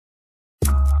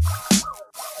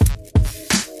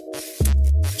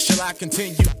I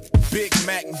continue. Big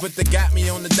Mac, but they got me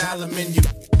on the dollar menu.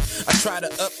 I try to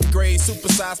upgrade,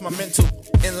 supersize my mental,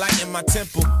 enlighten my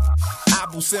temple.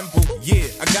 Abu simple, yeah,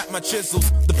 I got my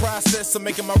chisels. The process of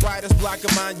making my writer's block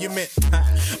a monument,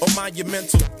 or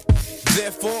monumental.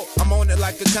 Therefore, I'm on it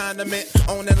like a condiment,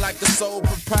 on it like a sole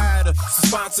proprietor. So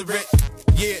sponsor it,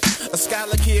 yeah. A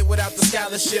scholar kid without the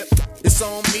scholarship. It's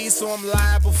on me, so I'm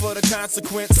liable for the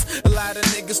consequence. A lot of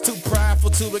niggas too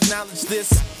prideful to acknowledge this.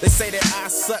 They say that I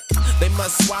suck, they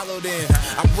must swallow then.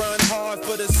 I run hard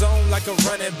for the zone like a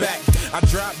running back. I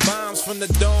drop bombs from the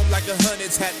dome like a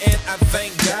Hunnit's hat. And I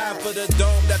thank God for the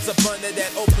dome that's up under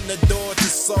that. Open the door to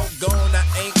so gone, I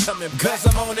ain't coming back. Cause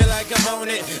I'm on it like I'm on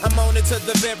it. I'm on it to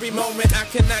the very moment, I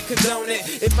cannot condone it.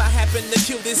 If I happen to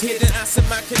kill this hit, then I send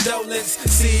my condolence.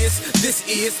 Sis, this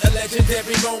is a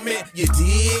legendary moment, you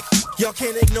dig? Y'all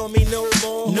can't ignore me no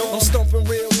more. No. I'm stomping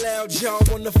real loud, y'all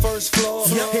on the first floor.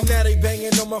 And now they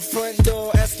banging on my front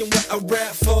door, asking what I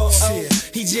rap for. Oh,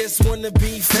 he just wanna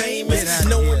be famous,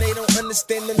 knowing they don't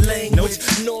understand the language,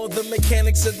 nor the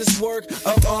mechanics of this work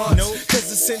of art. Cause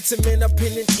the sentiment up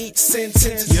in each sentence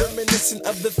is reminiscent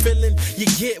of the feeling you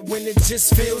get when it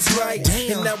just feels right.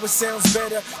 And now it sounds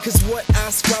better, cause what I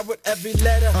scribe with every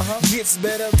letter gets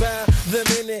better by the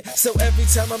minute. So every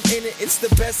time I'm in it, it's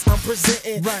the best I'm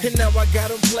presenting. And now I got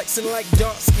them flexing like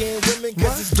dark-skinned women,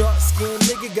 cause this dark-skinned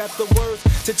nigga got the words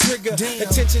to trigger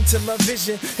attention to my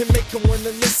vision and make them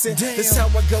wanna listen. That's how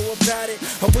I go about it.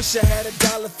 I wish I had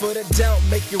 $1 for the doubt.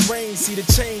 Make it rain, see the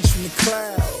change from the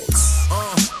clouds.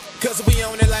 Cause we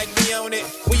own it like we own it.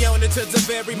 We own it to the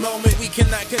very moment, we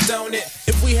cannot condone it.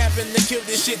 If we happen to kill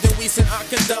this shit, then we send our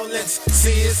condolence.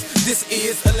 Sis, this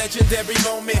is a legendary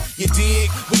moment, you dig?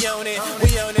 We own it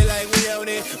like we own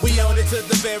it. We own it to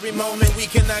the very moment, we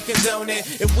cannot condone it.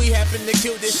 If we happen to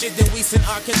kill this shit, then we send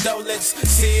our condolence.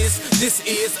 Sis, this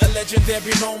is a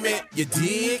legendary moment, you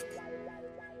dig?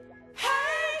 Hey!